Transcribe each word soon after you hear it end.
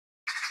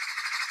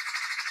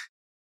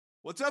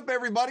What's up,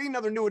 everybody?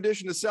 Another new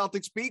edition of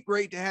Celtics Beat.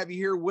 Great to have you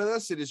here with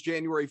us. It is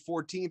January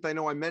 14th. I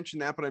know I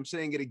mentioned that, but I'm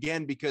saying it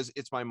again because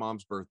it's my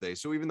mom's birthday.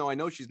 So even though I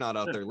know she's not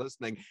out there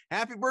listening,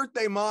 happy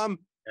birthday, Mom.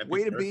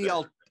 Way to be.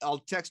 I'll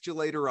text you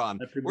later on.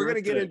 We're going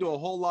to get into a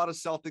whole lot of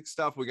Celtics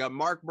stuff. We got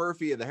Mark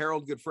Murphy of the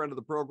Herald, good friend of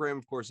the program.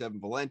 Of course, Evan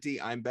Valenti.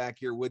 I'm back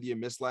here with you.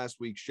 Missed last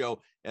week's show.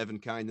 Evan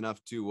kind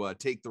enough to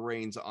take the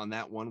reins on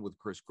that one with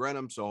Chris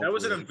Grenham. So that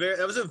was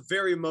a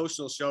very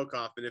emotional show,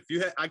 Kaufman. If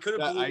you had, I couldn't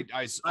believe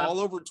I all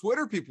over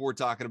Twitter, people were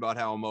talking about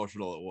how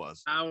emotional it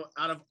was. Out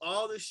of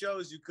all the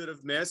shows you could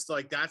have missed,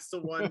 like that's the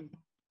one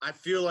I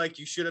feel like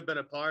you should have been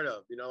a part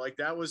of. You know, like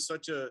that was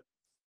such a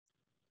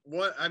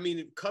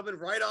coming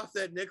right off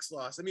that Knicks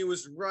loss. I mean, it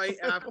was right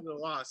after the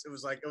loss. It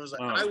was like I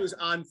was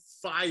on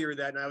fire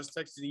that night. I was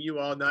texting you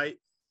all night.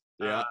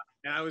 Yeah.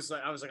 And I was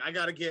like, I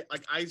gotta get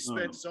I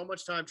spent so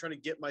much time trying to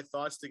get my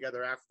thoughts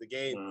together after the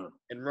game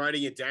and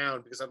writing it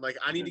down because I'm like,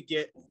 I need to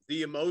get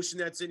the emotion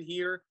that's in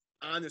here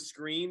on the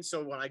screen.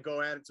 So when I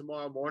go at it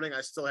tomorrow morning,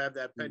 I still have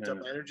that pent up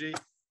energy.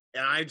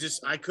 And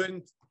I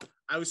couldn't.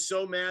 I was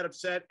so mad,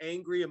 upset,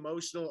 angry,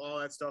 emotional, all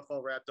that stuff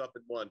all wrapped up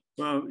in one.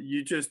 Well,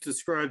 you just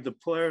described the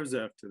players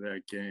after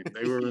that game.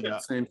 They were in the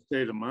same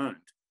state of mind.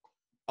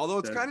 Although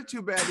it's kind of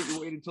too bad that you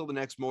waited until the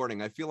next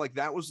morning. I feel like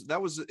that was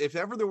if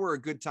ever there were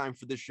a good time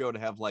for this show to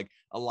have like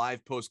a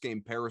live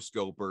post-game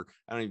Periscope, or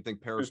I don't even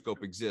think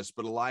Periscope exists,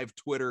 but a live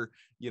Twitter,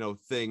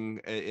 thing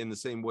in the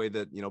same way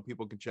that,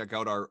 people can check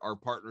out our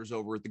partners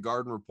over at the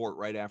Garden Report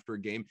right after a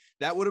game.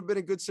 That would have been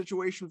a good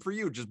situation for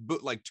you. Just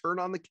turn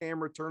on the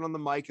camera, turn on the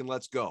mic, and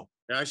let's go.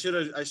 Yeah, I should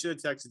have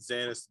texted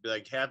Xanis to be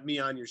like, have me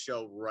on your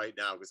show right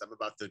now because I'm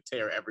about to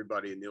tear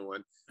everybody a new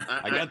one.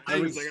 I got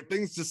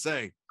things to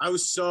say. I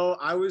was so,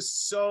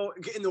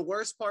 and the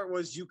worst part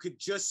was you could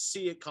just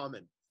see it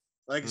coming.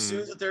 Like as soon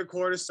as the third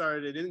quarter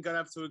started, it didn't get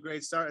off to a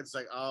great start. It's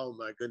like, oh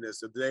my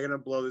goodness, if they're gonna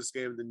blow this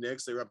game, the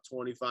Knicks, they were up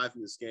 25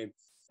 in this game,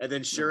 and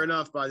then sure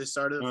enough, by the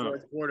start of the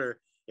fourth quarter,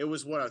 it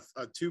was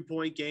a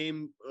 2-point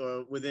game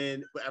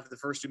after the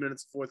first 2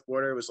 minutes of the fourth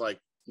quarter. It was like.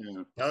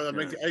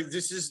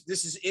 This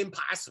is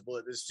impossible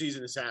that this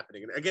season is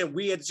happening. And again,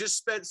 we had just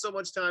spent so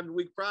much time the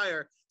week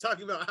prior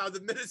talking about how the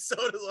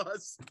Minnesota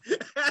loss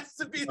has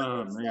to be the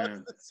worst loss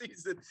of the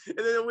season. And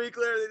then a week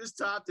later, they just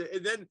topped it.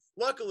 And then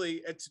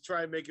luckily, and to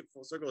try and make it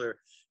full circle here,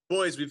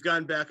 boys, we've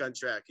gotten back on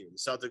track here. The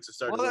Celtics have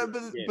started.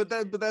 But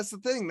that's the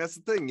thing. That's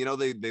the thing.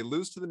 They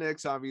lose to the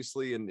Knicks,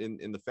 obviously,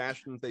 in the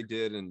fashion that they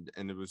did, and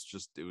it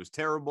was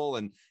terrible.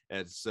 And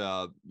it's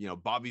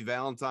Bobby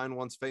Valentine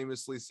once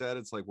famously said,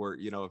 it's like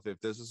if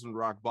this isn't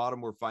rock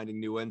bottom, we're finding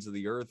new ends of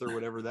the earth, or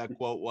whatever that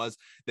quote was.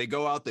 They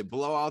go out, they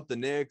blow out the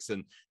Knicks,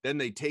 and then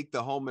they take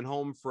the home and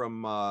home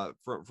from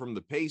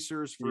the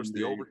Pacers, first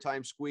the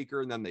overtime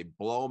squeaker, and then they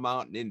blow them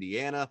out in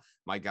Indiana.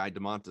 My guy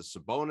Domantas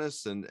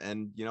Sabonis,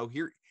 and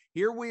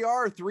Here we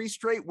are, 3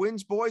 straight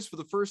wins, boys, for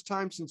the first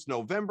time since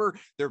November.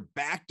 They're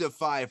back to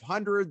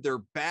 500. They're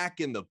back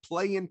in the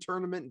play-in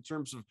tournament in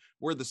terms of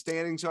where the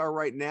standings are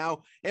right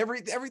now.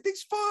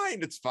 Everything's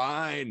fine. It's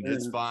fine.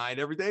 It's fine.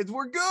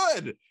 We're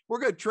good. We're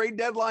good. Trade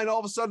deadline. All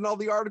of a sudden, all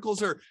the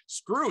articles are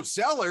screw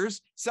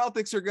sellers.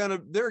 Celtics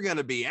they're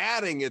gonna be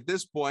adding at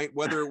this point,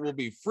 whether it will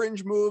be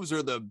fringe moves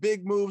or the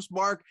big moves.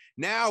 Mark.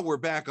 Now we're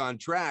back on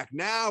track.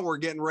 Now we're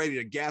getting ready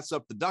to gas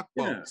up the duck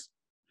boats.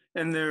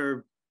 And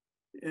they're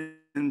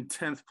in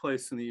 10th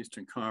place in the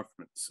Eastern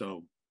Conference,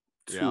 so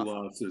 2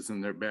 losses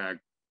and they're back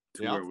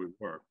to where we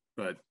were.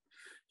 But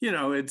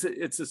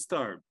it's a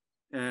start,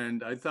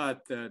 and I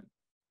thought that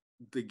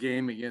the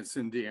game against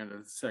Indiana,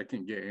 the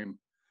second game,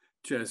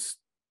 just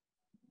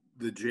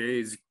the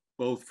Jays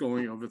both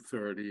going over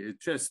 30.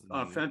 It just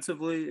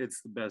offensively,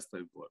 it's the best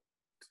they've looked,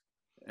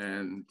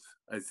 and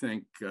I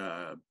think.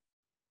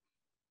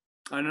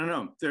 I don't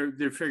know.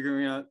 They're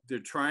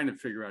trying to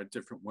figure out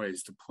different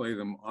ways to play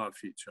them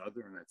off each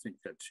other, and I think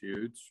that's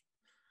huge.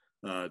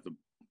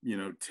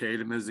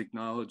 Tatum has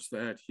acknowledged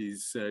that.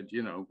 He's said,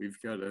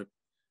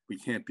 we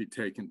can't be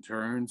taking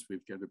turns.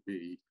 We've got to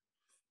be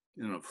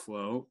in a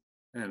flow.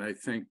 And I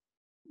think,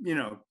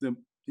 the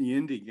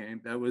Indy game,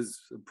 that was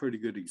a pretty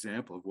good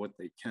example of what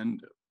they can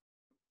do.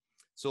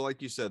 So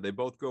like you said, they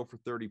both go for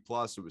 30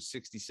 plus. It was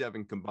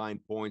 67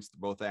 combined points.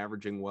 They're both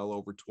averaging well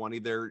over 20.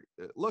 They're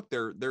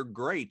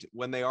great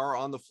when they are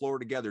on the floor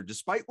together,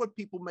 despite what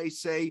people may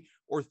say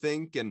or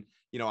think. And,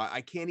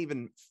 I can't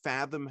even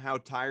fathom how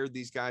tired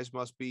these guys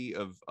must be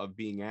of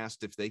being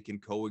asked if they can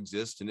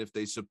coexist and if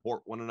they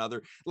support one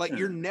another. Like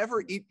you're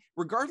never,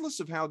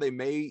 regardless of how they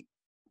may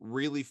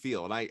really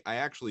feel. And I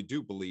actually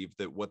do believe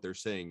that what they're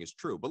saying is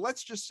true, but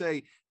let's just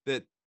say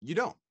that you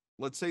don't.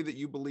 Let's say that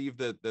you believe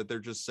that they're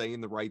just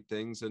saying the right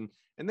things and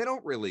they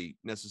don't really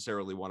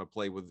necessarily want to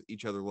play with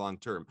each other long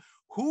term.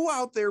 Who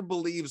out there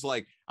believes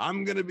like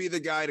I'm going to be the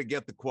guy to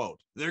get the quote?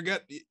 They're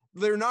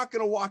not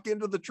going to walk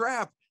into the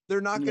trap. They're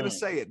not going to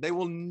say it. They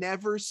will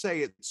never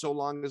say it so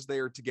long as they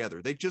are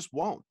together. They just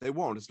won't. They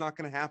won't. It's not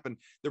going to happen.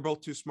 They're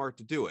both too smart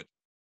to do it.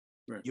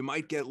 Right. You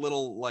might get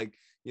little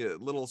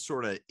little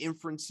sort of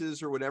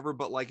inferences or whatever,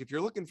 but like if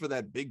you're looking for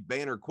that big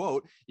banner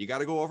quote, you got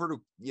to go over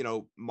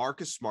to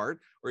Marcus Smart,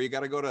 or you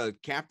got to go to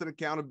Captain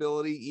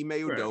Accountability,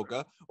 Ime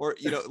Udoka, or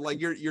like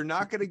you're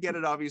not going to get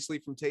it obviously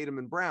from Tatum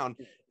and Brown.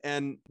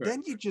 And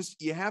then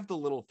you have the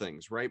little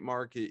things, right,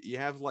 Mark? You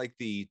have like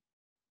the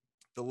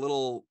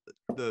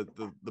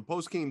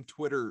post-game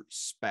Twitter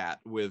spat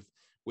with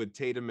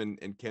Tatum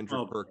and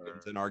Kendrick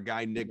Perkins and our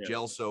guy Nick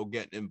Gelso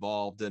getting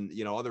involved, and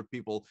other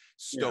people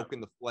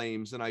stoking the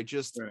flames. And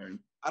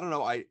I don't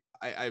know, I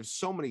have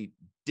so many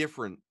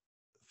different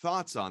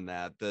thoughts on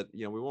that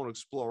we won't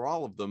explore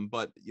all of them,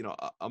 but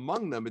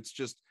among them, it's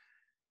just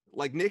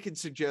like Nick had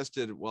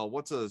suggested, well,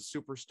 what's a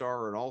superstar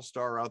or an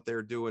all-star out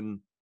there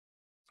doing,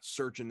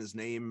 searching his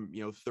name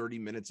 30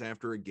 minutes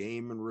after a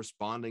game and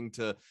responding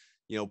to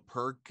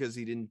Perk because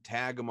he didn't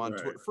tag him on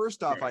Twitter.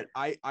 First off,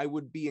 I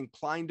would be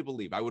inclined to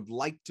believe, I would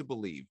like to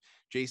believe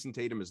Jason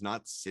Tatum is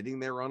not sitting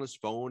there on his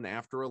phone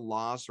after a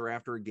loss or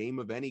after a game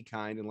of any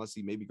kind, unless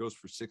he maybe goes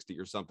for 60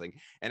 or something,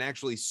 and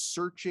actually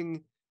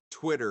searching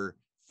Twitter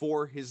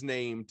for his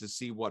name to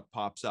see what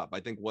pops up. I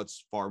think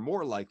what's far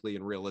more likely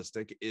and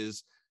realistic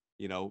is,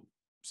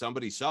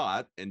 somebody saw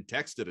it and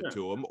texted it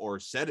to him or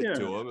said it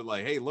to him, and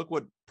like, hey, look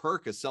what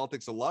Perk, a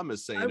Celtics alum,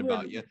 is saying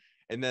about you.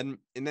 And then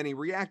he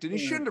reacted. He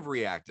shouldn't have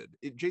reacted.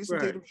 Jason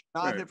Tatum should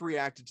not have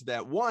reacted to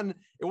that. One,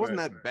 it wasn't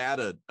that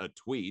bad a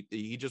tweet.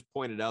 He just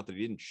pointed out that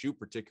he didn't shoot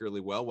particularly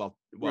well.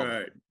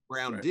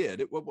 Brown did.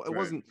 It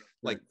wasn't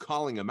like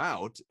calling him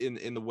out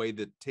in the way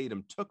that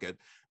Tatum took it.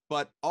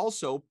 But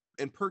also,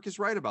 and Perk is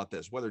right about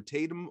this, whether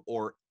Tatum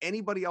or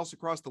anybody else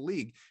across the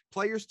league,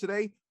 players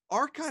today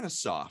are kind of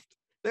soft.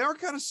 They are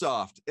kind of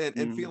soft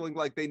and feeling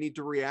like they need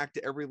to react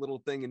to every little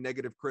thing in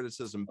negative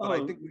criticism. But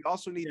I think we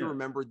also need to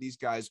remember these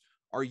guys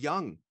are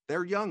young.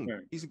 They're young.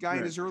 He's a guy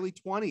in his early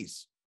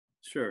 20s.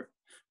 Sure.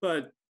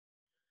 But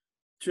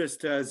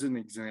just as an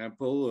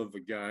example of a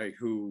guy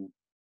who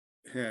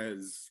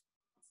has,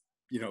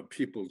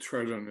 people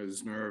tread on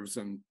his nerves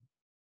on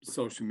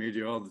social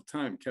media all the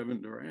time,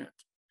 Kevin Durant.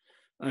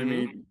 I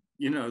mean,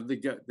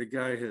 the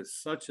guy has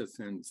such a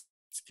thin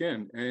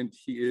skin, and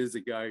he is a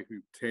guy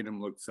who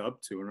Tatum looks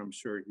up to, and I'm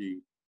sure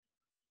he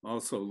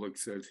also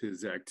looks at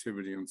his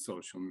activity on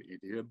social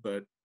media.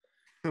 But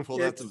well,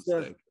 that's a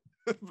mistake.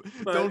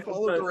 Don't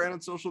follow Durant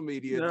on social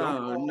media.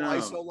 Don't go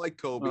ISO like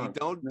Kobe.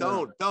 Don't.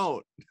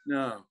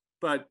 No,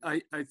 but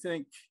I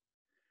think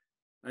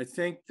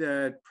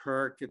that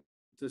Perk at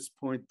this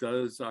point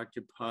does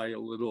occupy a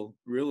little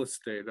real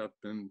estate up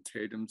in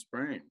Tatum's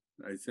brain.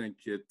 I think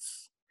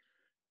it's,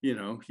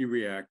 he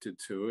reacted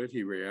to it.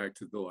 He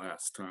reacted the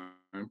last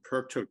time.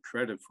 Perk took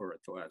credit for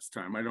it the last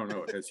time. I don't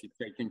know. Has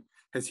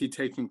he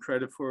taken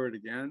credit for it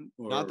again?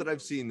 Or? Not that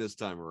I've seen this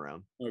time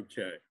around.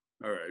 Okay.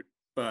 All right.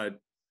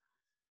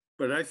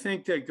 But I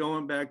think that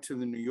going back to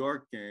the New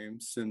York game,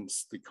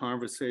 since the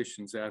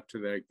conversations after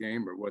that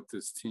game are what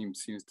this team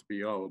seems to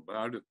be all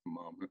about at the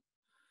moment,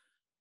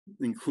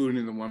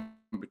 including the one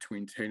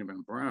between Tatum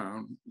and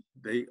Brown,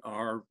 they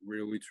are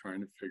really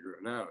trying to figure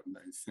it out. And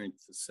I think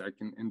the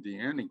second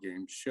Indiana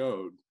game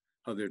showed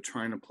how they're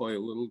trying to play a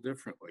little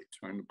differently,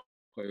 trying to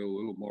play a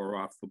little more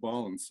off the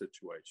ball in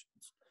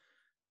situations.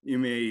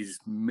 Ime's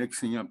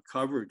mixing up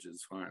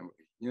coverages finally.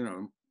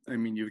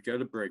 You've got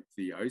to break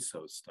the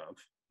ISO stuff.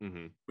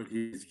 Mm-hmm. But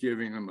he's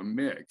giving them a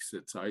mix.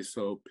 It's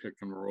ISO, pick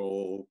and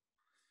roll.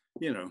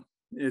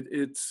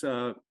 It's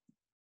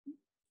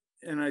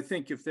and I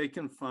think if they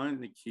can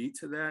find the key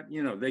to that,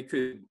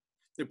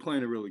 they're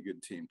playing a really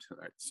good team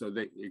tonight. So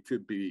it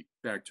could be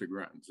back to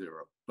ground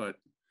zero. But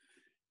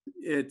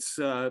it's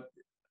I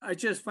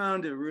just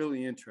found it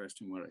really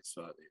interesting what I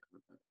saw the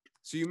other night.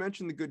 So you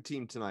mentioned the good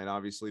team tonight.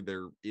 Obviously,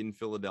 they're in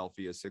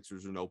Philadelphia.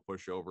 Sixers are no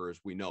pushover, as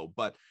we know.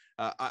 But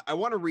I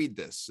want to read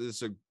this. This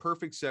is a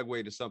perfect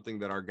segue to something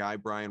that our guy,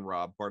 Brian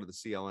Robb, part of the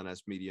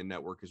CLNS Media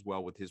Network as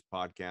well, with his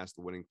podcast,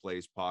 The Winning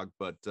Plays Pod,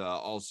 but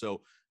also,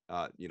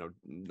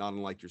 not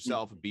unlike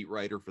yourself, a beat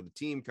writer for the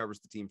team, covers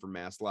the team for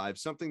Mass Live,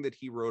 something that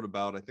he wrote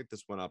about. I think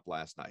this went up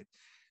last night.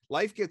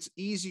 Life gets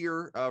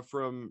easier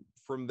from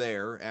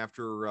there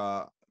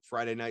after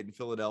Friday night in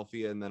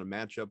Philadelphia, and then a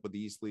matchup with the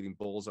East leading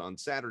Bulls on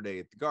Saturday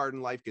at the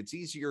Garden. Life gets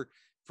easier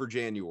for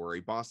January.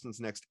 Boston's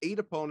next 8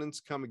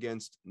 opponents come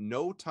against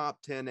no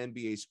top 10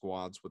 NBA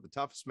squads, with the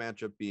toughest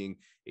matchup being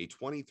a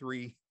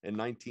 23-19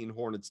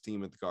 Hornets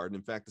team at the Garden.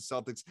 In fact, the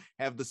Celtics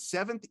have the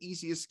 7th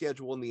easiest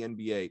schedule in the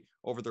NBA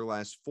over their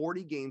last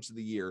 40 games of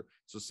the year.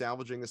 So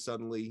salvaging the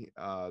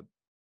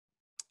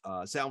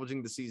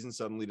season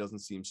suddenly doesn't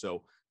seem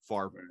so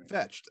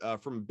far-fetched.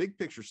 From a big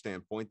picture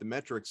standpoint, the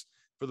metrics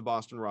for the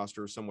Boston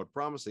roster is somewhat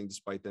promising,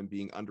 despite them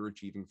being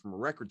underachieving from a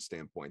record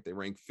standpoint. They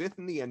rank 5th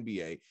in the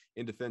NBA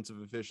in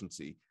defensive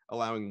efficiency,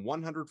 allowing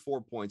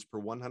 104 points per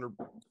 100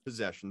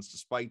 possessions,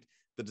 despite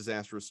the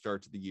disastrous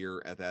start to the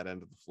year at that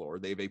end of the floor.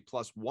 They have a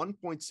plus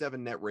 1.7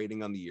 net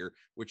rating on the year,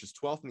 which is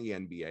 12th in the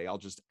NBA. I'll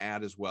just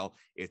add as well,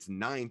 it's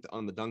 9th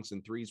on the Dunks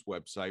and Threes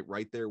website,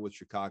 right there with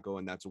Chicago,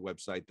 and that's a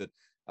website that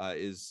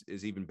is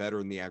even better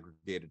in the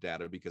aggregated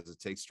data because it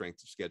takes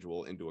strength of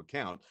schedule into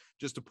account.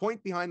 Just a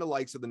point behind the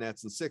likes of the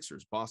Nets and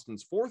Sixers.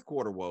 Boston's fourth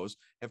quarter woes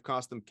have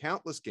cost them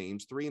countless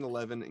games,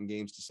 3-11 in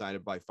games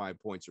decided by 5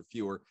 points or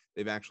fewer.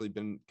 They've actually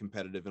been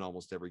competitive in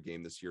almost every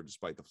game this year,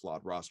 despite the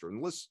flawed roster. And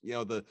list,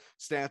 the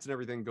stats and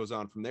everything goes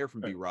on from there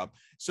from B-Rob.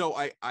 So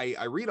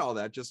I read all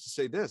that just to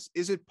say this.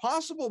 Is it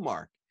possible,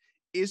 Mark?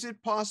 Is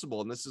it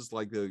possible? And this is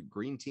like the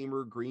green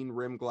teamer, green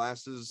rim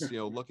glasses,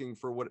 looking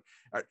for what...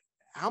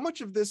 How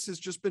much of this has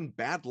just been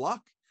bad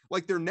luck?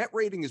 Like their net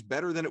rating is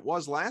better than it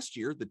was last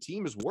year. The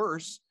team is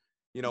worse,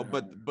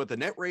 but the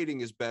net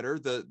rating is better.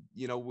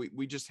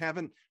 We just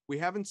haven't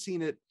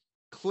seen it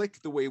click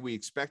the way we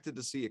expected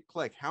to see it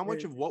click. How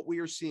much of what we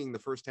are seeing the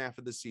first half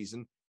of the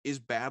season is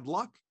bad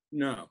luck?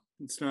 No,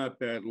 it's not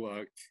bad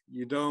luck.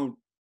 You don't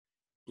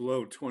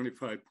blow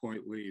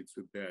 25-point leads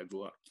with bad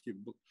luck.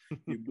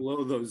 You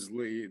blow those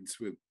leads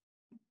with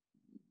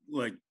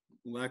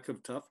lack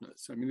of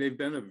toughness. I mean, they've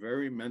been a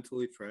very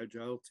mentally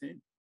fragile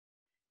team,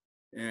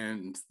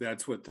 and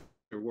that's what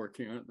they're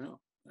working on now.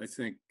 I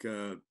think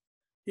the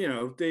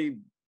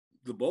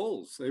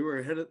Bulls, they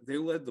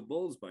led the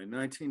Bulls by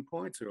 19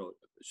 points earlier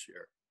this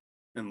year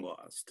and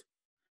lost.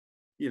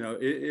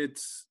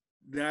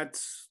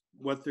 That's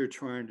what they're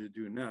trying to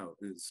do now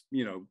is,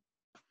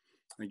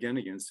 again,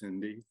 against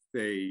Indy,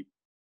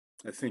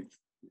 I think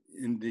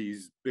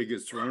Indy's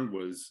biggest run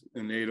was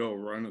an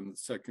 8-0 run in the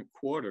second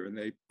quarter,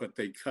 but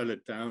they cut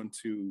it down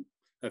to,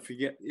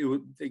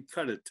 they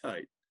cut it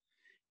tight.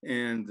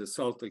 And the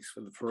Celtics,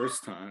 for the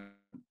first time,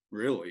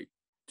 really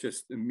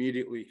just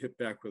immediately hit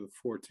back with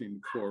a 14-4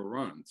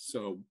 run.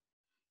 So,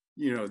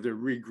 they're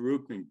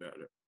regrouping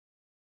better.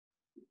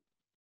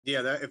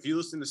 Yeah, if you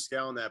listen to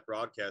Scal on that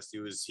broadcast,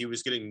 he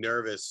was getting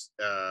nervous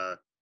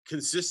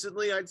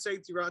consistently, I'd say,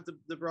 throughout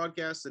the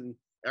broadcast, and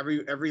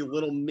every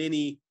little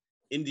mini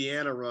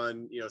Indiana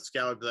run,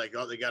 Scal would be like,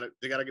 oh, they got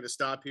to get a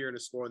stop here and a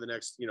score in the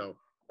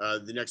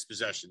next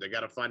possession. They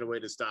got to find a way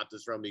to stop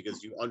this run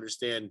because you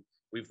understand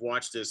we've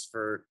watched this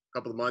for a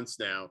couple of months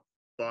now.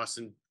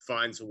 Boston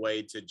finds a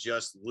way to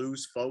just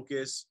lose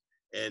focus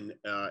and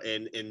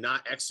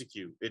not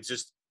execute.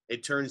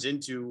 It turns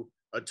into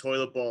a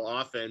toilet bowl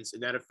offense,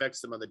 and that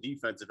affects them on the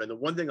defensive end. The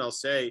one thing I'll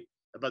say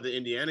about the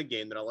Indiana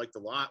game that I liked a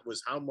lot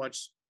was how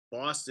much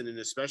Boston and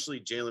especially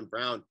Jaylen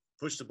Brown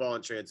pushed the ball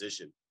in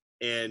transition.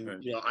 And,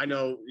 I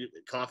know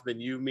Kaufman,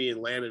 me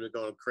and Lamb have been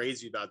going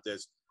crazy about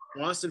this.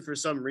 Boston, for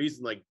some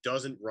reason,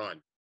 doesn't run.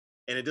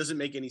 And it doesn't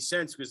make any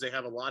sense because they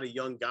have a lot of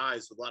young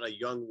guys with a lot of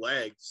young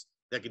legs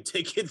that can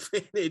take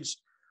advantage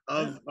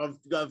of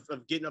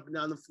getting up and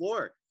down the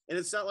floor. And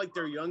it's not like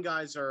their young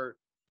guys are,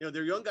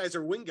 their young guys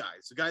are wing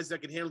guys, the guys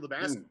that can handle the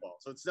basketball.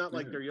 So it's not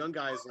like their young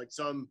guys like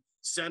some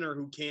center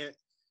who can't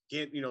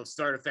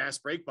start a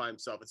fast break by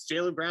himself. It's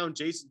Jaylen Brown,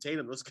 Jason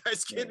Tatum. Those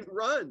guys can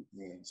run.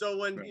 So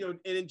when, and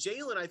in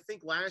Jaylen, I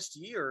think last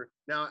year,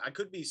 now I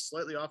could be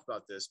slightly off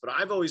about this, but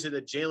I've always said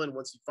that Jaylen,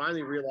 once he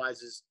finally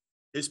realizes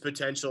his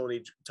potential and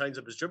he tightens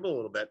up his dribble a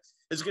little bit,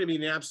 it's going to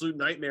be an absolute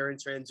nightmare in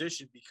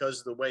transition because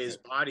of the way his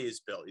body is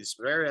built. He's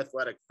very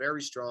athletic,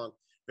 very strong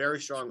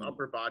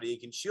upper body. He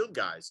can shield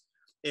guys.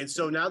 And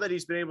so now that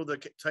he's been able to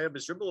tie up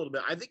his dribble a little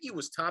bit, I think he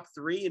was top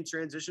 3 in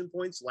transition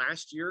points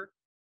last year.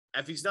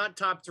 If he's not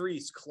top 3,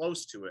 he's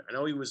close to it. I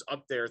know he was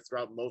up there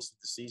throughout most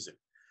of the season,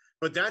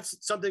 but that's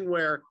something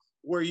where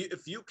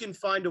if you can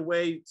find a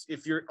way,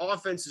 if your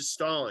offense is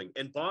stalling,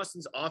 and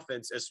Boston's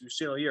offense, as we've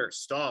seen all year,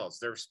 stalls,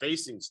 their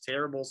spacing's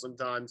terrible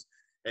sometimes,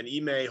 and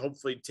Ime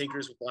hopefully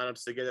tinkers with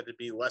lineups to get it to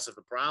be less of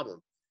a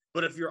problem.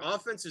 But if your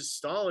offense is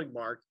stalling,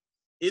 Mark,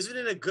 isn't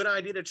it a good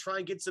idea to try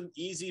and get some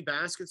easy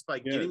baskets by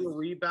getting a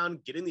rebound,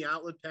 getting the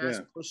outlet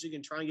pass, pushing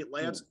and trying to get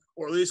layups,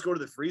 or at least go to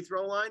the free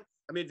throw line?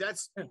 I mean,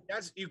 that's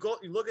you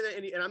look at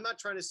it, and I'm not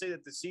trying to say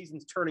that the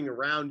season's turning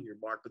around here,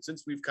 Mark, but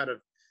since we've kind of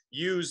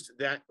used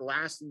that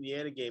last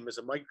Indiana game as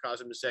a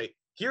microcosm to say,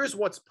 here's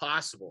what's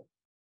possible.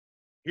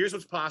 Here's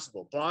what's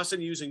possible.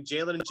 Boston using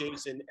Jaylen and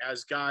Jason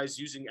as guys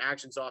using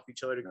actions off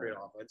each other to create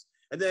offense,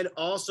 and then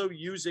also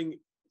using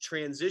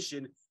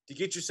transition to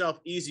get yourself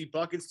easy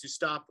buckets to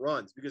stop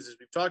runs. Because as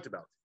we've talked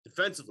about,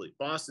 defensively,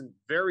 Boston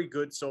very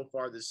good so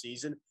far this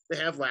season. They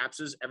have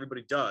lapses,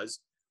 everybody does,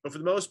 but for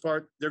the most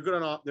part, they're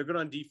good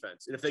on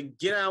defense. And if they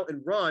get out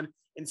and run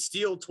and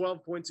steal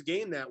 12 points a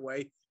game that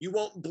way, you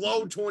won't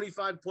blow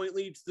 25-point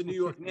leads to the New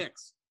York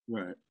Knicks.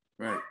 Right.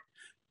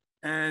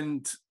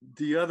 And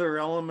the other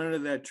element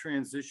of that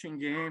transition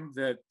game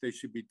that they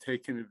should be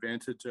taking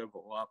advantage of a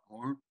lot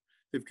more,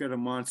 they've got a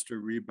monster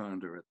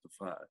rebounder at the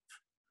 5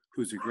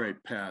 who's a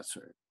great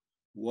passer.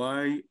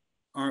 Why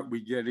aren't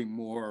we getting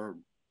more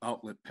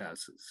outlet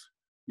passes?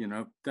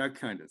 That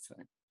kind of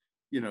thing.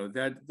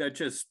 That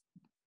just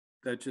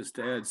just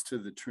adds to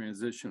the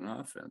transition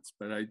offense.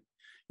 But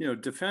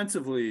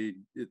defensively,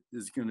 it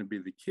is going to be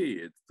the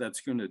key.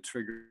 That's going to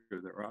trigger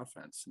their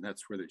offense, and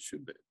that's where they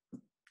should be.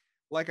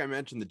 Like I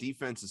mentioned, the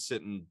defense is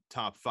sitting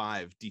top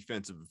 5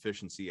 defensive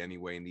efficiency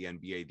anyway in the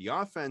NBA. The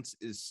offense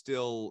is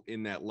still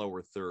in that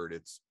lower third.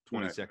 It's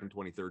 22nd,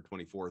 23rd,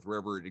 24th,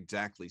 wherever it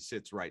exactly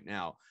sits right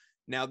now.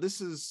 Now, this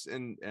is,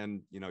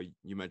 and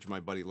you mentioned my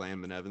buddy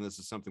Landman, Evan. This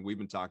is something we've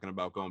been talking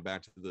about going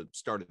back to the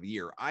start of the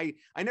year. I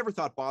never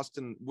thought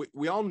Boston,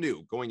 we all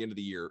knew going into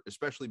the year,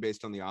 especially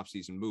based on the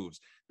offseason moves,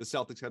 the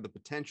Celtics had the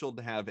potential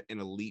to have an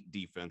elite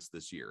defense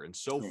this year. And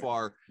so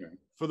far,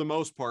 for the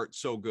most part,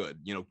 so good.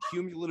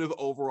 Cumulative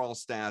overall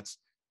stats,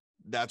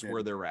 that's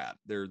where they're at.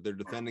 They're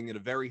defending at a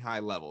very high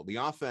level. The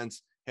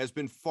offense has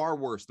been far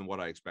worse than what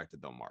I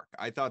expected, though, Mark.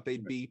 I thought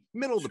they'd be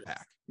middle of the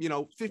pack,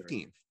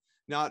 15th.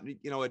 Not,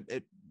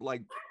 it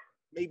like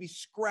maybe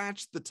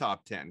scratch the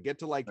top 10, get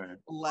to like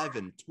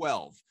 11,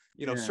 12,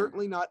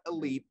 certainly not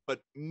elite,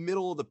 but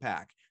middle of the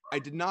pack. I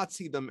did not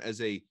see them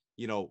as a,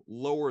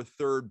 lower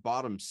third,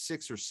 bottom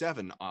 6 or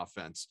 7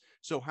 offense.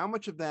 So how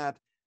much of that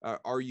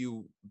are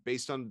you,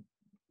 based on,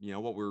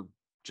 what we're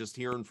just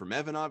hearing from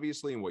Evan,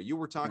 obviously, and what you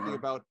were talking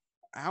about,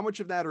 how much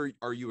of that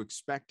are you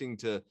expecting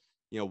to,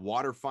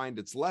 water find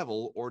its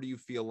level, or do you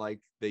feel like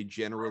they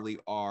generally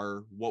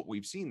are what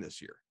we've seen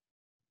this year?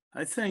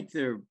 I think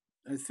they're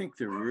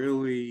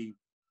really,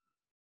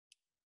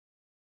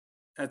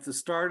 at the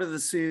start of the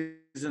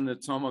season,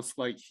 it's almost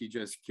like he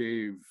just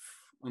gave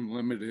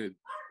unlimited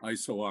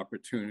ISO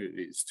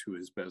opportunities to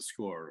his best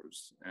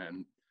scorers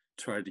and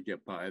tried to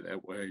get by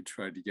that way,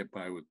 tried to get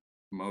by with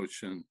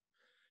motion.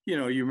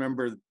 You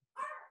remember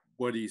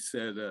what he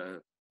said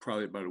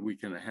probably about a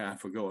week and a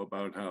half ago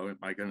about how am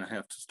I going to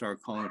have to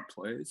start calling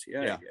plays?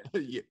 Yeah.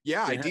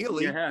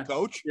 Ideally,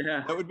 coach,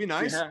 that would be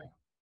nice.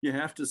 You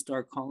have to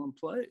start calling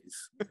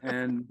plays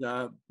and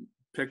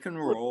pick and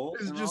roll.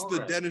 It's just the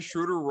Dennis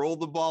Schroder roll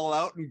the ball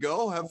out and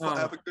go have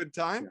a good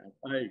time.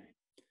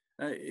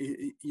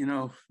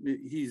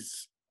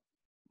 He's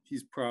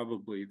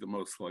probably the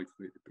most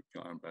likely to be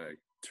gone by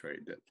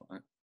trade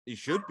deadline. He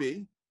should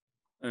be.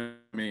 I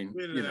mean,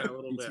 a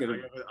little bit.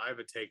 I have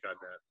a take on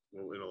that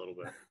in a little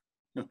bit.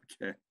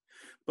 Okay,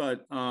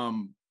 but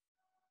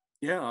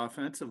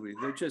offensively,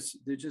 they're just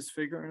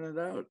figuring it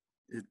out.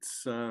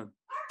 It's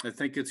I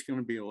think it's going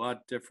to be a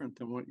lot different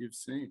than what you've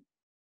seen.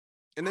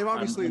 And they've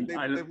obviously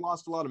they've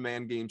lost a lot of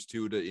man games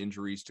too, to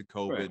injuries, to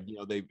COVID.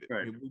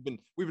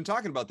 We've been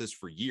talking about this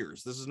for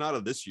years. This is not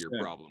a this year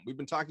problem. We've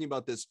been talking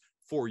about this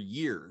for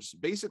years,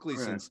 basically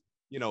since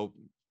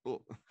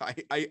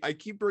I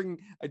keep bringing.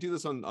 I do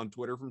this on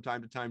Twitter from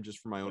time to time just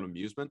for my own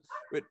amusement.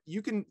 But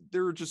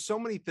there are just so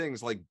many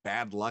things like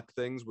bad luck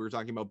things. We were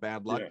talking about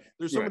bad luck.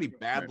 There's so many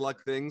bad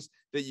luck things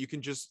that you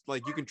can just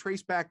you can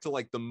trace back to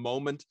like the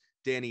moment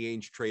Danny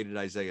Ainge traded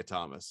Isaiah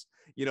Thomas.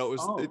 It was,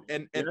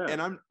 and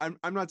I'm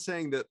not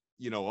saying that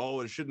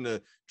it shouldn't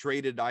have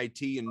traded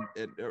IT and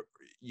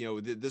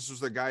this was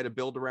the guy to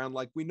build around.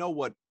 Like, we know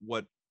what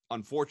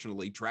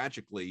unfortunately,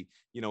 tragically,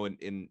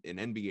 in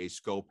NBA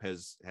scope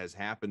has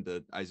happened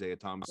to Isaiah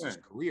Thomas's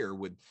career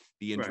with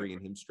the injury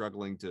and him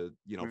struggling to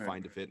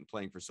find a fit and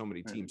playing for so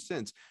many teams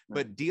since.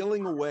 But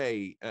dealing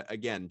away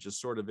again,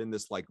 just sort of in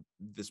this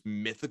this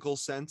mythical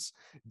sense,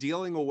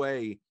 dealing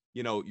away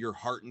your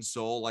heart and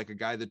soul, like a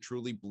guy that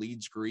truly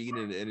bleeds green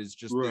and is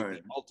just the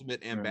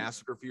ultimate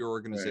ambassador for your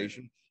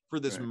organization, for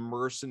this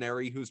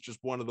mercenary who's just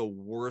one of the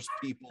worst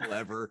people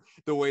ever,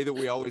 the way that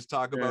we always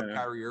talk about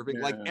Kyrie Irving.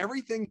 Like,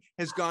 everything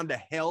has gone to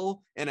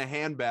hell in a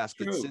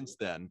handbasket since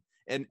then.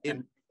 And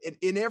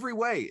in every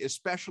way,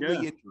 especially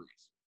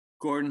injuries.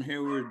 Gordon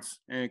Hayward's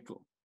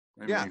ankle.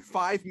 I mean,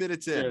 5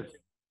 minutes in.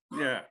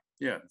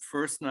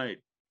 First night.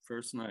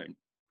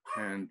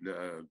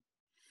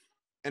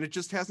 And it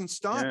just hasn't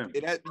stopped.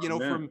 It had,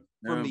 from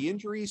the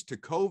injuries to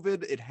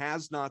COVID, it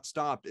has not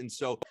stopped. And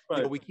so,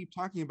 we keep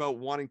talking about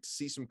wanting to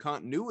see some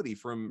continuity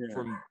from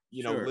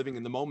living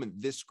in the moment,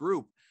 this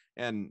group.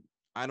 And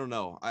I don't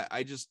know.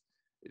 I just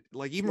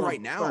even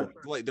right now,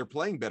 they're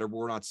playing better, but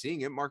we're not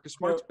seeing it. Marcus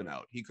Smart's been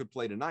out. He could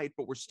play tonight,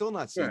 but we're still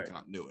not seeing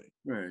continuity.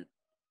 Right.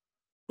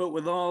 But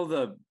with all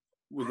the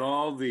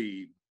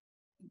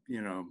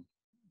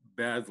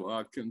bad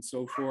luck and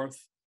so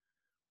forth,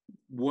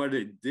 what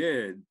it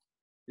did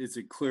is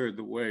it cleared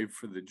the way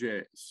for the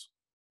Jays.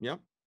 Yeah.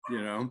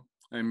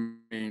 I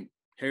mean,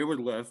 Hayward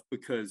left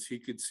because he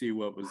could see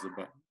what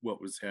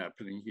was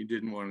happening. He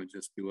didn't want to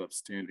just be left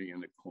standing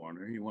in the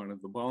corner. He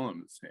wanted the ball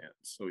in his hands.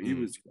 So he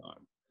was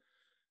gone.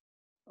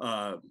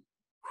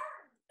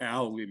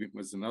 Al leaving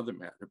was another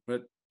matter.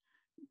 But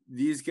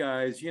these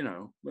guys,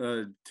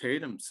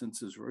 Tatum, since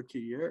his rookie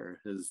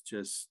year, has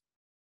just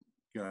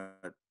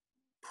got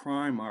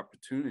prime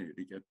opportunity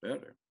to get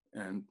better.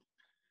 And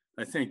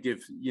I think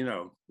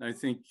I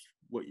think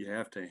what you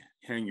have to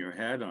hang your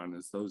hat on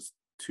is those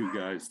two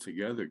guys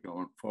together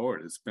going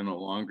forward. It's been a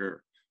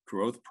longer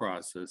growth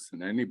process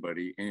than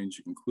anybody, Ainge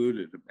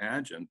included,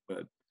 imagined.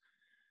 But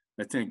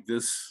I think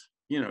this,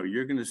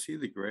 you're going to see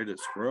the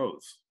greatest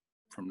growth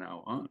from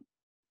now on.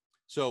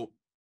 So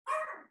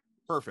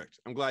Perfect.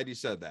 I'm glad you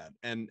said that.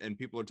 And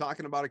people are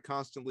talking about it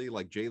constantly.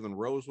 Like Jalen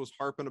Rose was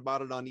harping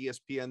about it on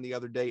ESPN the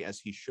other day, as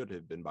he should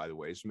have been, by the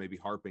way. So maybe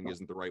harping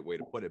isn't the right way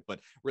to put it,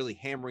 but really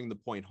hammering the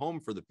point home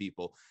for the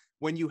people.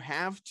 When you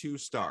have two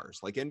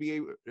stars, like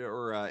NBA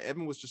or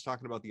Evan was just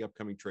talking about the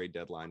upcoming trade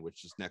deadline,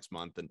 which is next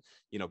month. And,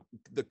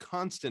 the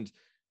constant,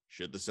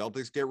 should the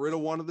Celtics get rid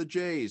of one of the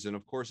Jays? And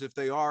of course, if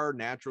they are,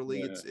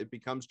 naturally, it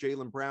becomes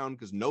Jaylen Brown,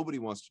 because nobody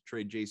wants to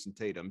trade Jason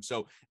Tatum.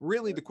 So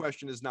really the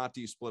question is not,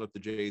 do you split up the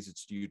Jays?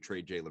 It's, do you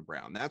trade Jaylen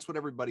Brown? That's what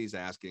everybody's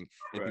asking.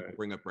 And people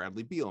bring up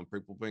Bradley Beal, and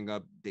people bring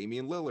up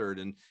Damian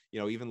Lillard, and,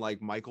 even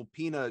like Michael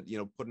Pina,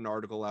 put an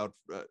article out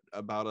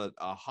about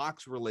a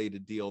Hawks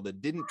related deal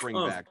that didn't bring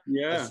back.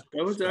 Yeah,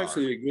 that was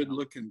actually a good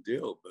looking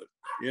deal, but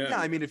yeah,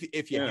 I mean,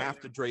 if you have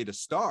to trade a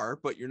star,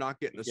 but you're not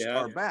getting a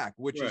star back,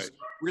 which is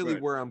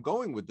really where I'm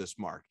going with this,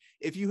 Mark.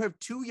 If you have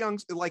two young,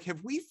 like,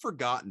 have we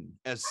forgotten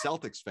as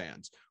Celtics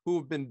fans who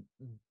have been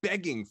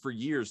begging for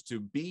years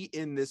to be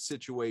in this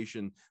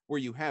situation where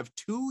you have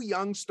two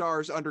young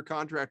stars under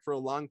contract for a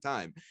long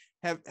time?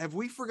 Have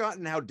we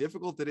forgotten how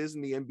difficult it is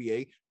in the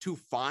NBA to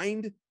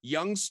find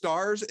young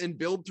stars and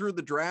build through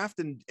the draft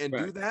and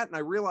do that? And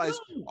I realize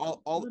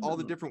all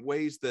the different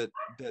ways that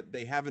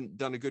they haven't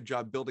done a good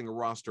job building a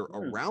roster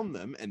around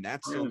them, and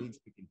that still needs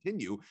to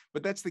continue.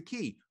 But that's the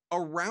key.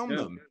 Around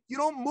them, you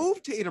don't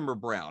move Tatum or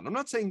Brown. I'm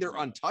not saying they're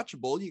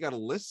untouchable. You got to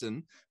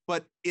listen,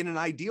 but in an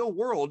ideal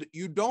world,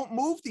 you don't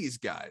move these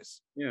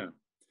guys. Yeah,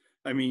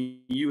 I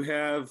mean, you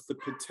have the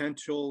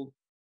potential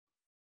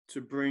to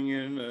bring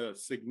in a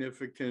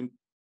significant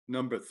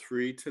number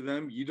 3 to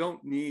them. You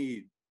don't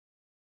need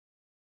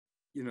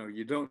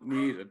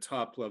a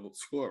top level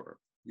scorer.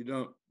 You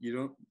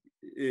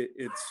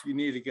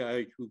need a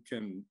guy who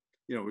can,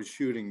 is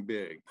shooting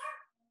big.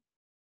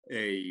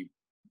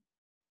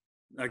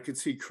 I could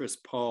see Chris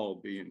Paul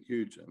being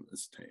huge on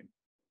this team.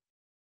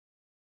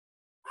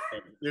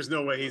 There's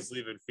no way he's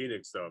leaving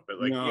Phoenix though. But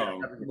like,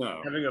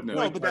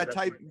 that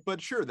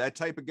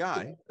type of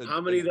guy. How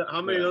many of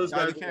those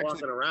guys are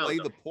walking around? Play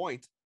the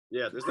point.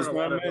 Yeah, there's not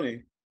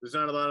many. There's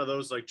not a lot of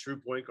those like true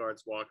point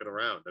guards walking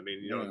around. I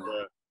mean,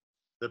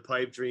 the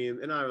pipe dream,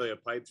 and not really a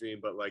pipe dream,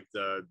 but like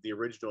the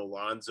original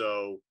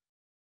Lonzo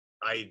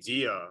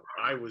idea,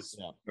 I was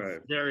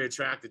very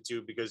attracted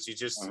to, because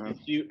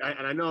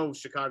and I know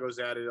Chicago's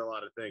added a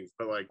lot of things,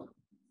 but like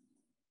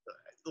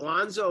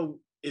Lonzo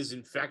is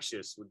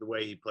infectious with the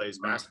way he plays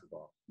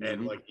basketball.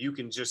 And like, you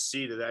can just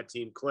see that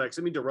team clicks.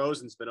 I mean,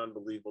 DeRozan's been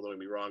unbelievable, don't get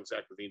me wrong.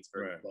 Zach LaVine's a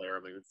very good player.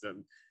 I mean,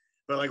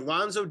 but like,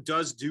 Lonzo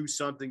does do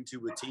something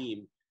to a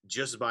team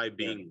just by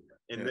being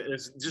there. And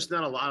there's just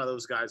not a lot of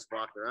those guys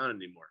walking around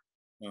anymore.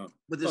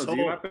 But this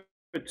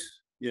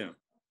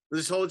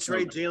this whole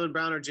trade Jaylen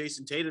Brown or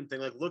Jason Tatum thing,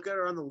 like, look at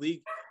her on the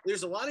league.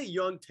 There's a lot of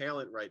young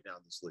talent right now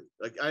in this league.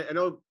 Like, I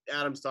know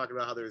Adam's talking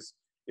about how there's,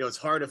 it's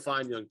hard to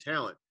find young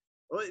talent.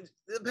 Well,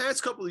 the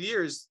past couple of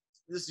years,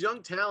 this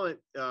young talent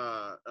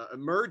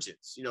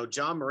emergence.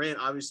 John Morant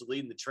obviously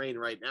leading the train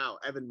right now.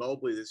 Evan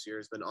Mobley this year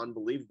has been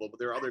unbelievable, but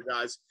there are other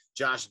guys.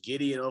 Josh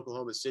Giddey in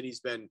Oklahoma City's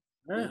been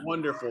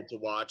wonderful to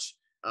watch.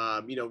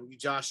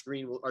 Josh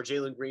Green or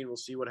Jalen Green, we'll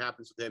see what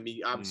happens with him.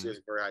 He obviously has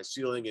a very high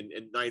ceiling,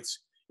 and nights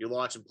you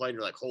watch him play and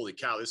you're like, holy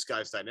cow, this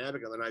guy's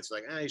dynamic. Other nights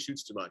you're like, he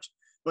shoots too much.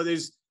 But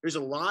there's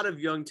a lot of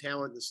young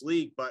talent in this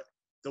league. But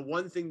the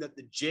one thing that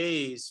the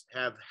Jays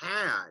have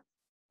had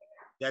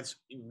that's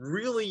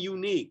really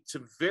unique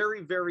to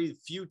very, very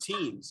few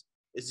teams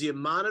is the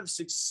amount of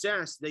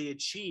success they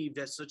achieved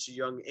at such a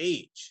young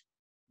age.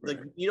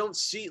 Like, you don't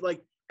see,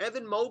 like,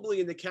 Evan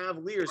Mobley and the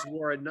Cavaliers,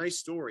 who are a nice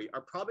story,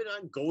 are probably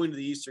not going to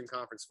the Eastern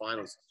Conference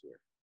Finals this year.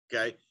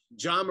 Okay.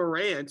 John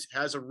Morant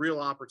has a real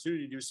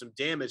opportunity to do some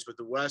damage, but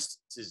the West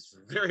is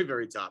very,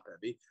 very top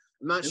heavy.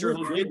 I'm not sure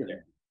he'll get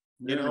there.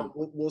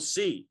 We'll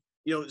see.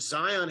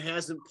 Zion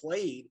hasn't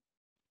played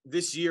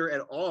this year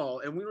at all,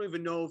 and we don't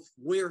even know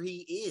where he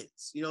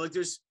is. Like,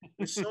 there's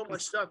so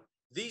much stuff.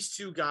 These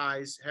two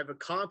guys have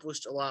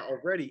accomplished a lot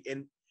already,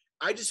 and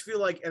I just feel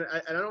like, and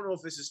I don't know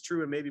if this is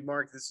true, and maybe,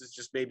 Mark, this is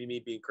just maybe me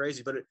being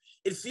crazy, but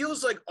it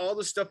feels like all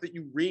the stuff that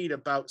you read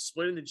about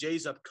splitting the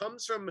Jays up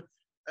comes from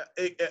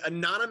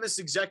anonymous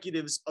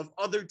executives of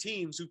other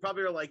teams who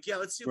probably are like,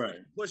 let's see if we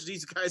can push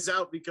these guys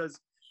out, because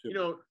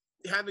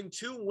having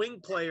two wing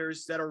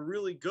players that are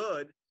really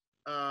good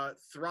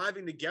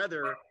thriving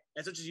together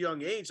at such a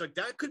young age, like,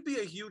 that could be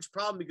a huge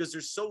problem, because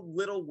there's so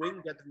little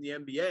wing depth in the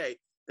NBA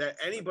that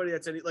anybody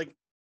that's like,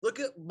 look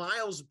at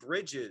Miles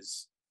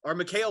Bridges or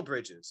Mikal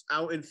Bridges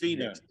out in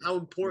Phoenix, how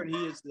important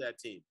he is to that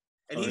team.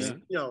 And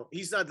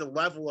he's not the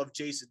level of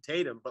Jason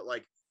Tatum, but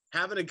like,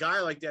 having a guy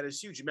like that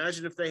is huge.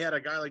 Imagine if they had a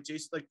guy like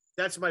Jason. Like,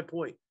 that's my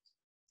point.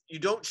 You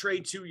don't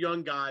trade two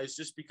young guys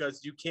just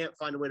because you can't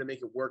find a way to make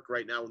it work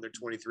right now when they're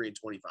 23 and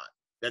 25.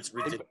 That's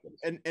ridiculous.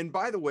 And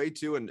by the way,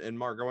 too, and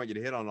Mark, I want you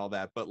to hit on all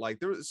that, but like,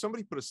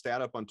 somebody put a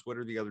stat up on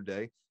Twitter the other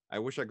day. I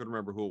wish I could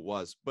remember who it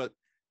was, but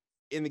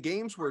in the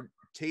games where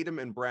Tatum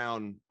and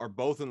Brown are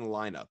both in the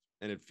lineup,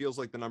 and it feels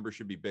like the number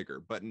should be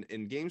bigger, but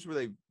in games where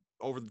they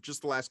over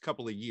just the last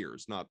couple of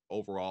years, not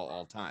overall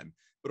all time,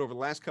 but over the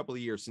last couple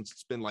of years since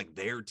it's been like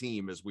their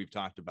team, as we've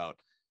talked about,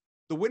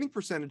 the winning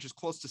percentage is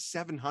close to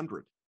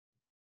 700.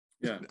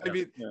 Yeah, I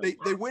mean,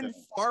 they win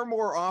far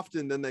more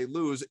often than they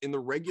lose in the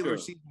regular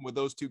season with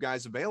those two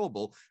guys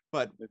available.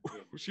 But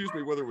excuse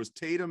me, whether it was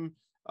Tatum,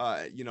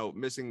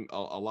 missing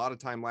a lot of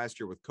time last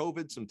year with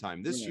COVID, some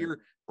time this year,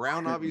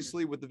 Brown,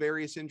 obviously with the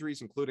various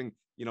injuries, including,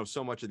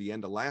 so much of the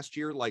end of last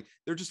year, like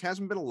there just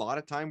hasn't been a lot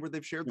of time where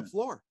they've shared the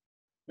floor.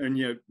 And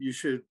yet you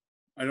should,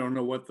 I don't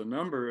know what the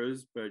number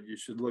is, but you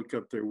should look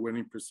up their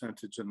winning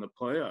percentage in the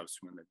playoffs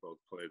when they both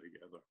play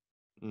together.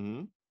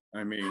 Mm-hmm.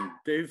 I mean,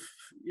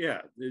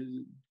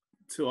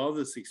 to all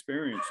this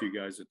experience you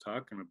guys are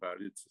talking about,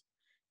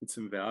 it's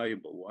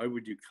invaluable. Why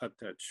would you cut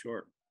that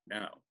short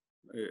now?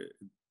 It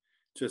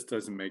just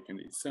doesn't make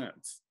any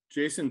sense.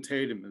 Jason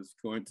Tatum is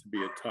going to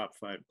be a top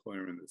 5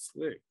 player in this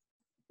league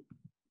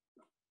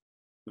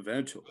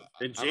eventually.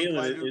 And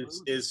Jalen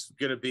is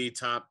going to be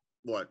top,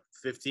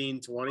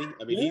 15, 20?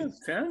 I mean, he's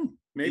 10,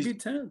 maybe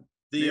 10.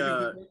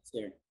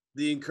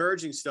 The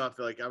encouraging stuff,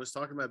 like I was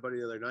talking to my buddy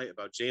the other night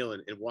about Jalen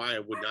and why I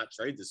would not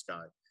trade this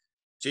guy.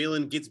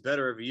 Jalen gets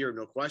better every year,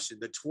 no question.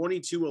 The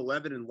 22,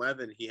 11, and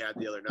 11 he had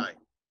the other night.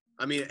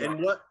 I mean,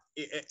 look,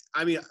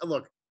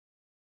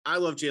 I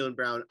love Jaylen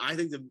Brown. I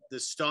think the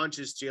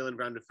staunchest Jaylen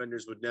Brown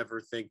defenders would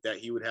never think that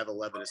he would have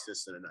 11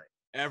 assists in a night.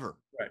 Ever.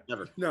 Right.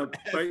 Never. No,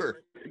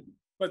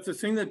 but the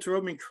thing that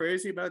drove me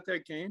crazy about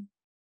that game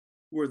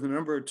were the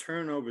number of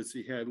turnovers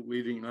he had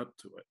leading up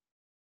to it.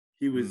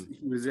 He was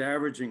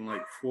averaging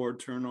like 4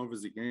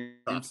 turnovers a game,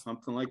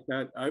 something like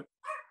that.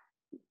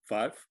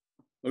 5.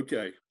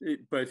 Okay,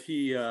 but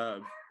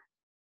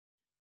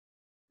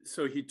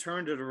so he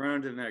turned it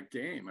around in that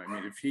game. I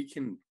mean, if he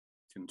can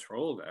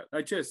control that,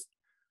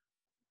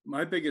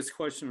 my biggest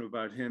question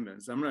about him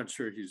is I'm not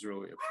sure he's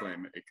really a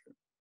playmaker.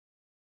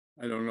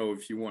 I don't know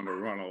if you want to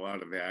run a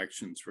lot of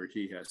actions where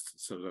he has to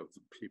set up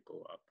the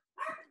people up.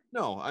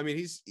 No, I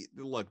mean,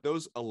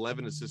 those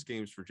 11 assist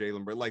games for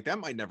Jaylen Brown, like that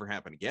might never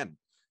happen again.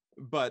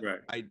 But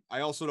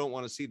I also don't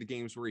want to see the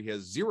games where he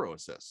has 0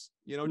 assists.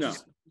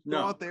 Just go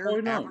out there,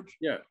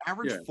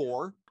 average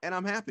 4, and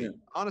I'm happy.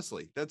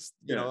 Honestly, that's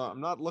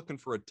I'm not looking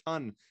for a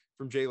ton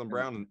from Jaylen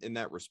Brown in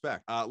that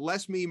respect.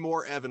 Less me,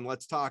 more Evan.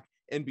 Let's talk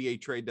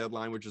NBA trade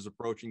deadline, which is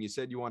approaching. You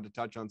said you wanted to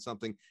touch on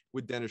something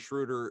with Dennis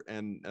Schroder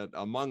and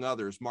among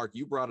others. Mark,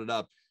 you brought it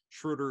up.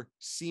 Schroder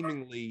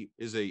seemingly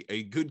is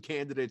a good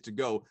candidate to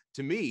go.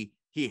 To me,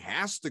 he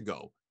has to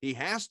go. He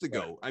has to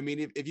go. I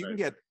mean, if you can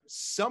get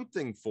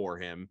something for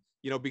him,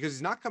 because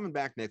he's not coming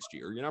back next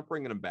year. You're not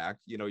bringing him back.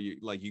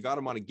 You got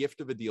him on a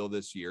gift of a deal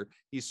this year.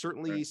 He's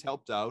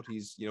helped out.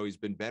 He's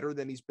been better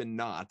than he's been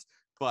not.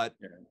 But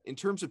in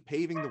terms of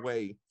paving the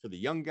way for the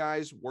young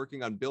guys,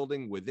 working on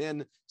building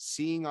within,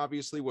 seeing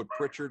obviously what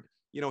Pritchard,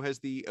 has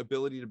the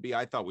ability to be.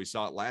 I thought we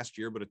saw it last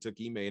year, but it took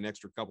Ime an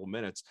extra couple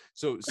minutes.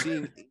 So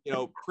seeing,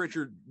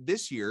 Pritchard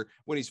this year,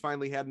 when he's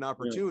finally had an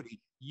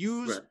opportunity,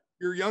 use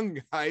your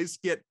young guys,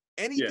 get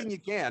anything you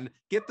can,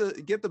 get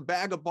the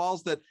bag of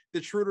balls that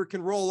Schroder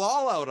can roll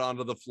all out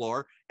onto the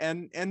floor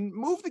and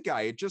move the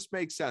guy. It just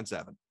makes sense,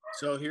 Evan.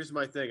 So here's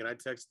my thing, and I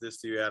texted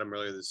this to you, Adam,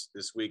 earlier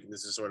this week, and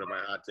this is sort of my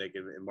hot take,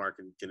 and Mark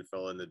can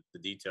fill in the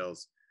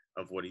details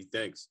of what he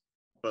thinks.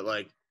 But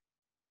is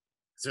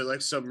there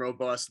some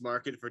robust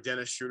market for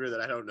Dennis Schroder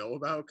that I don't know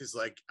about? Because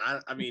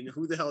I mean,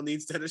 who the hell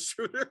needs Dennis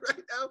Schroder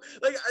right now?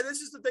 This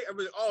is the thing. I'm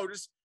like,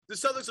 just the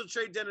Celtics will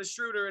trade Dennis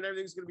Schroder and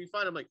everything's going to be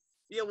fine. I'm like,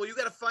 yeah, well, you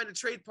got to find a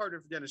trade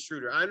partner for Dennis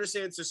Schroder. I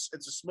understand it's a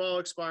small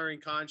expiring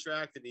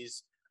contract, and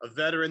he's a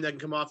veteran that can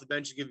come off the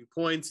bench and give you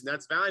points, and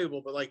that's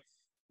valuable. But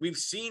we've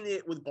seen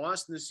it with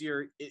Boston this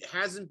year. It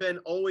hasn't been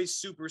always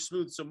super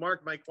smooth. So,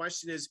 Mark, my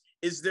question is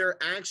there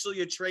actually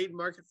a trade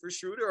market for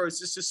Schroder, or is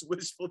this just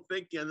wishful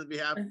thinking on the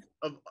behalf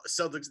of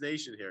Celtics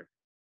Nation here?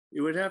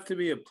 It would have to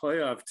be a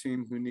playoff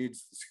team who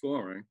needs the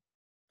scoring,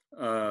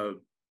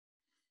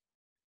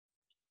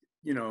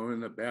 in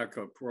the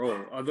backup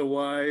role.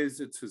 Otherwise,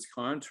 it's his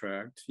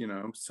contract.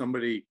 Some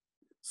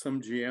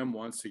GM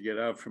wants to get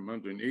out from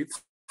underneath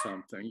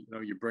something.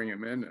 You bring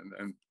him in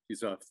and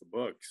he's off the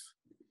books.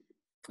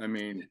 I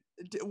mean,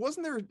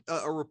 wasn't there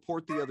a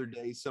report the other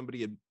day?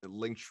 Somebody had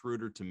linked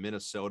Schroder to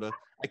Minnesota.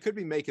 I could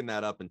be making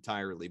that up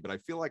entirely, but I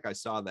feel like I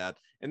saw that.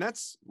 And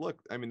that's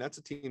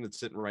a team that's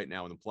sitting right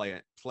now in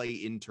the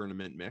play-in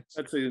tournament mix.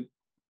 That's a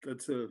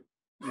that's a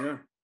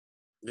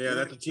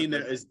team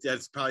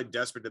that's probably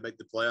desperate to make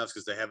the playoffs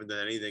because they haven't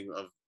done anything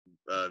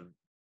of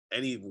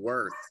any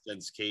worth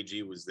since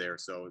KG was there.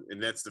 So,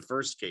 and that's the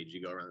first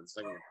KG go around the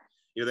second one.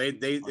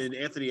 And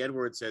Anthony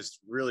Edwards has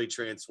really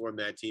transformed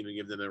that team and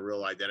given them a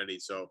real identity.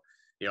 So,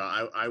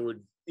 I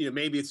would,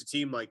 maybe it's a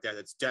team like that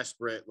that's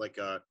desperate,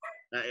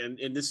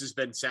 and this has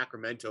been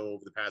Sacramento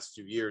over the past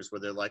few years where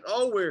they're like,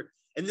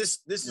 this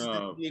is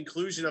the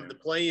inclusion of the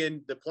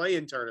play-in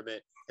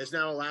tournament has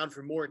now allowed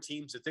for more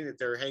teams to think that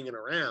they're hanging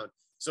around.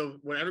 So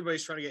when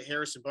everybody's trying to get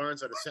Harrison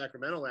Barnes out of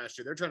Sacramento last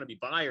year, they're trying to be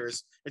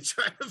buyers and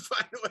trying to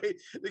find a way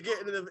to get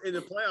into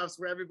the playoffs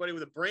where everybody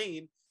with a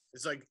brain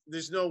It's like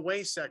there's no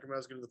way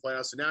Sacramento's going to the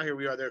playoffs. So now here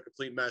we are, they're a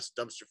complete mess,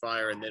 dumpster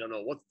fire, and they don't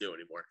know what to do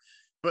anymore.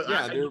 But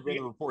yeah, there have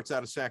been reports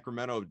out of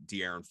Sacramento,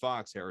 De'Aaron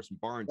Fox, Harrison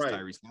Barnes, right.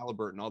 Tyrese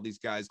Halliburton, all these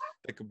guys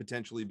that could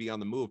potentially be on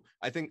the move.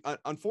 I think,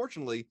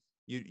 unfortunately,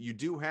 you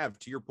do have,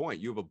 to your point,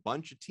 you have a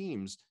bunch of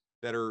teams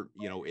that are,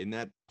 in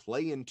that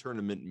play-in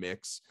tournament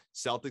mix,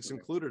 Celtics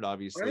included,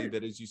 obviously,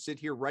 that as you sit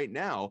here right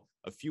now,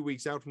 a few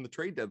weeks out from the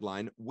trade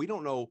deadline, we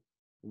don't know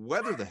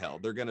whether the hell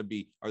they're going to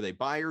be. Are they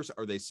buyers?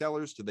 Are they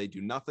sellers? Do they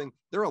do nothing?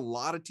 There are a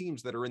lot of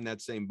teams that are in that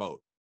same boat.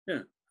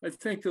 Yeah, I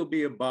think there'll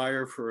be a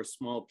buyer for a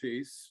small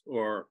piece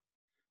or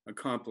a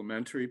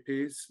complementary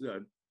piece.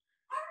 The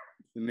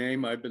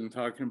name I've been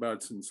talking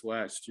about since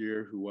last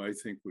year, who I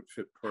think would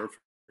fit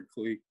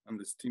perfectly on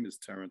this team, is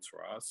Terrence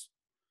Ross.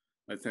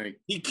 I think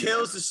he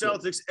kills the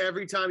Celtics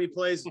every time he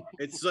plays.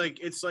 It's like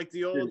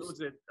the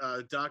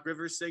old Doc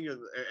Rivers thing.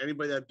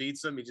 Anybody that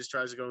beats him, he just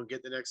tries to go and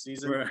get the next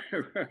season.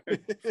 Right.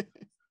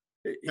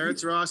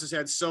 Terrence Ross has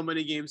had so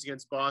many games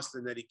against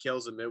Boston that he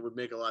kills him. It would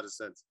make a lot of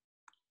sense.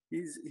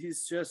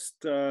 He's just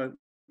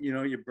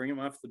you bring him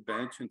off the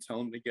bench and tell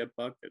him to get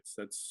buckets.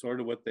 That's sort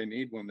of what they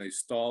need when they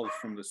stall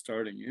from the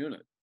starting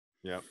unit.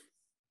 Yeah.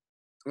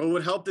 Well, it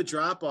would help the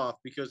drop off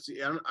because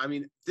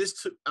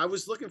I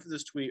was looking for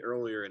this tweet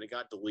earlier and it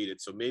got deleted.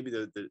 So maybe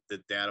the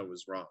data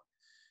was wrong,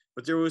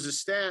 but there was a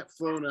stat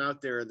flown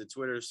out there in the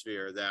Twitter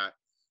sphere that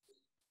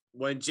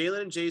when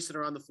Jalen and Jason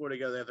are on the floor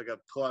together, they have like a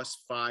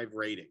 +5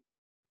 rating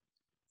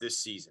this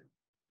season.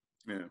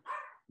 Yeah.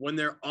 When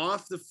they're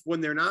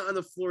not on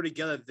the floor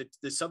together,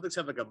 the Celtics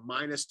have like a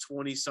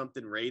 -20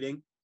 something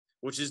rating,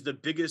 which is the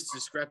biggest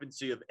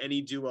discrepancy of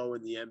any duo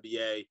in the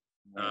NBA.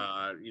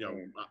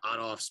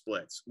 On-off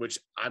splits, which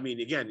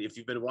again, if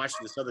you've been watching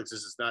the Celtics,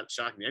 this is not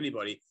shocking to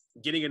anybody.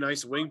 Getting a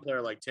nice wing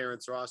player like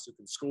Terrence Ross who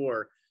can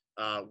score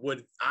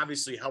would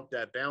obviously help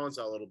that balance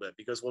out a little bit,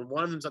 because when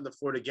one of them's on the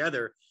floor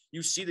together,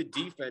 you see the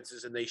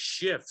defenses and they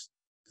shift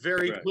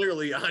very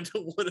clearly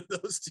onto one of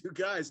those two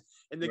guys,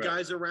 and the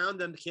guys around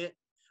them can't.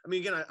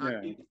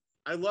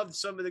 I love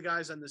some of the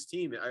guys on this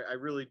team. I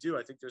really do.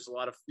 I think there's a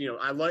lot of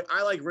I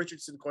like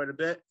Richardson quite a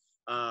bit.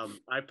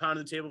 I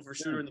pounded the table for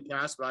Schroder in the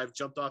past, but I've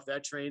jumped off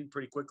that train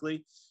pretty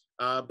quickly.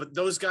 But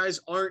those guys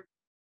aren't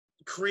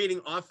creating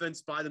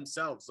offense by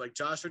themselves. Like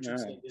Josh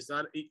Richardson is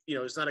not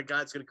a guy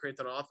that's going to create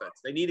that offense.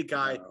 They need a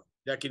guy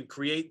that can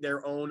create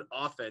their own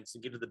offense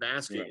and get to the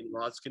basket. And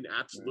Ross can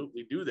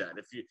absolutely do that.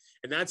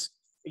 That's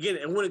again,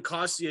 it wouldn't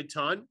cost you a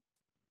ton,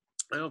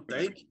 I don't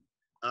think.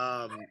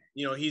 I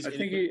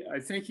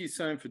think he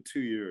signed for 2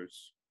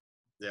 years.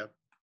 Yeah,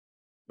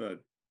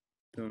 but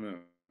don't know.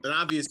 An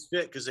obvious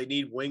fit because they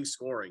need wing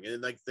scoring,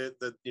 and like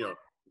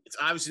it's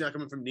obviously not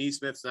coming from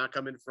Neesmith, it's not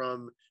coming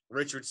from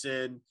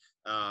Richardson.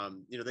 I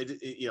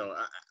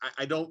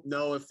don't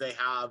know if they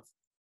have.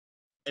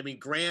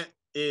 Grant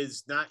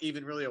is not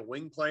even really a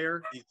wing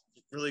player. He's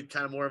really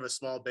kind of more of a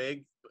small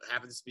big.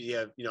 Happens to be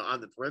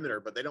on the perimeter,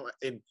 but they don't.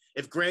 And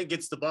if Grant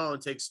gets the ball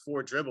and takes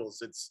 4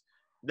 dribbles, it's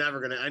never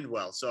going to end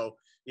well. So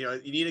you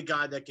need a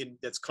guy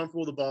that's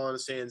comfortable with the ball in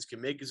his hands,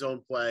 can make his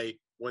own play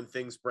when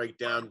things break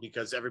down,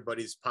 because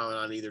everybody's piling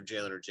on either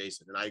Jalen or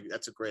Jason. And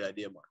that's a great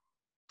idea, Mark.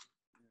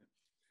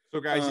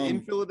 So guys,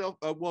 in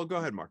Philadelphia, well, go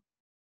ahead, Mark.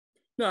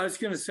 No, I was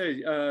going to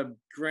say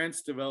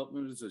Grant's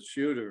development as a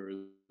shooter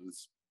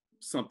is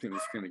something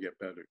that's going to get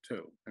better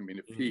too.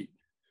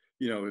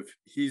 If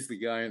he's the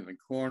guy in the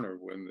corner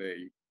when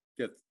they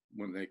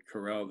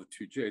corral the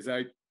 2 J's,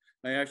 I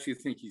actually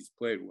think he's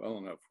played well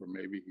enough where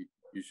maybe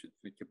you should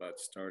think about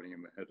starting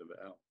him ahead of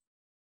Al.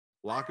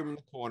 Lock him in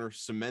the corner,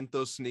 cement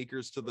those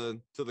sneakers to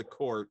the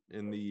court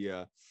in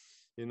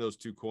those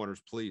 2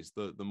 corners, please.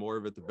 The more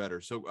of it, the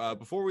better. So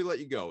before we let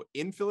you go,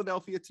 in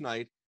Philadelphia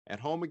tonight, at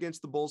home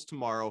against the Bulls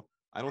tomorrow,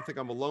 I don't think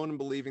I'm alone in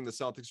believing the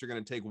Celtics are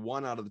going to take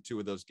 1 out of the 2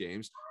 of those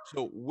games.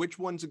 So which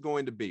one's it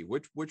going to be?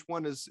 Which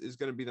one is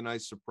going to be the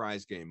nice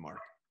surprise game,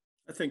 Mark?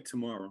 I think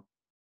tomorrow.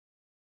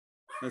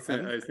 I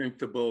think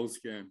the Bulls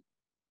game.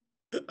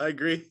 I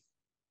agree.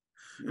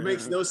 It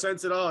makes no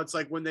sense at all. It's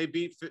like when they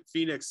beat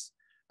Phoenix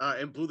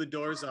and blew the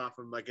doors off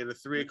them, like in a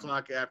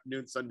 3:00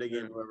 afternoon Sunday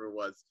game, whoever it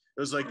was. It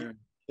was like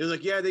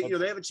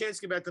they have a chance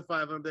to get back to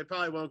 500. They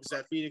probably won't, because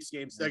that Phoenix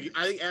game.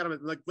 I think Adam,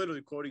 like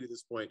literally quoting at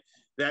this point,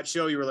 that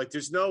show you were like,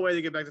 "There's no way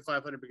they get back to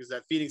 500 because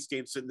that Phoenix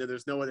game's sitting there.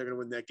 There's no way they're going to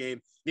win that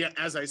game." Yeah,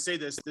 as I say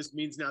this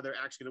means now they're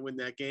actually going to win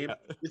that game.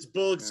 This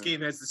Bulls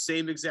game has the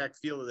same exact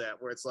feel to that,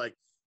 where it's like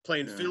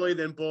playing Philly,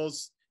 then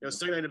Bulls.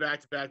 Second night of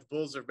back-to-back. The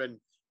Bulls have been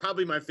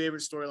probably my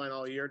favorite storyline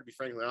all year, to be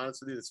frankly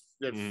honest with you. It's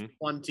a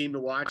fun team to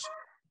watch.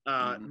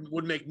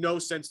 Would make no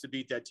sense to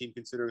beat that team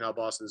considering how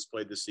Boston has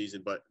played this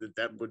season, but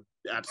that would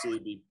absolutely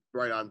be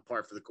right on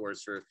par for the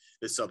course for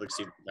this Celtics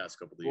team the past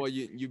couple of years. Well,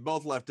 you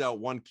both left out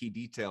one key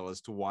detail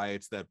as to why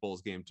it's that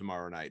Bulls game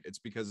tomorrow night. It's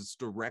because it's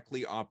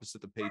directly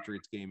opposite the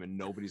Patriots game and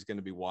nobody's going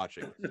to be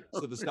watching.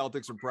 So the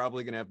Celtics are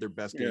probably going to have their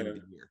best game of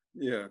the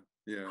year.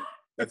 Yeah.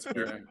 That's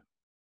fair.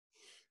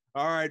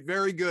 All right,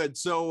 very good.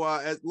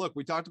 So, look,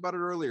 we talked about it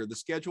earlier. The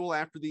schedule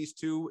after these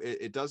two,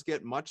 it does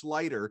get much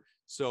lighter.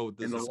 So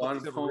the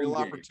Celtics have a real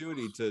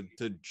opportunity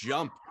to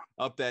jump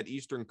up that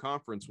Eastern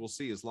Conference. We'll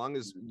see. As long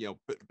as, you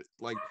know,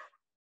 like,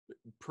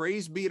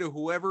 praise be to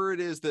whoever it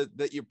is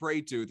that you pray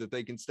to, that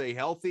they can stay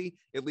healthy,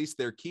 at least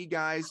their key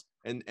guys,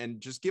 and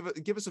just give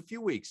us a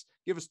few weeks,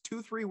 give us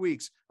 2-3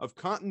 weeks of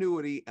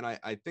continuity. And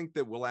I think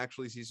that we'll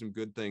actually see some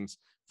good things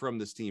from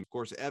this team. Of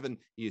course, Evan,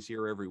 he is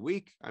here every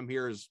week. I'm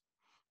here as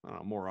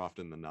more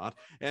often than not.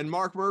 And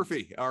Mark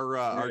Murphy,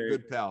 our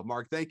good pal.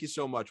 Mark, thank you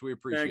so much. We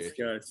appreciate it. Thanks,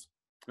 guys.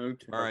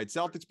 Okay. All right,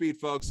 Celtics Beat,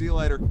 folks. See you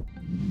later.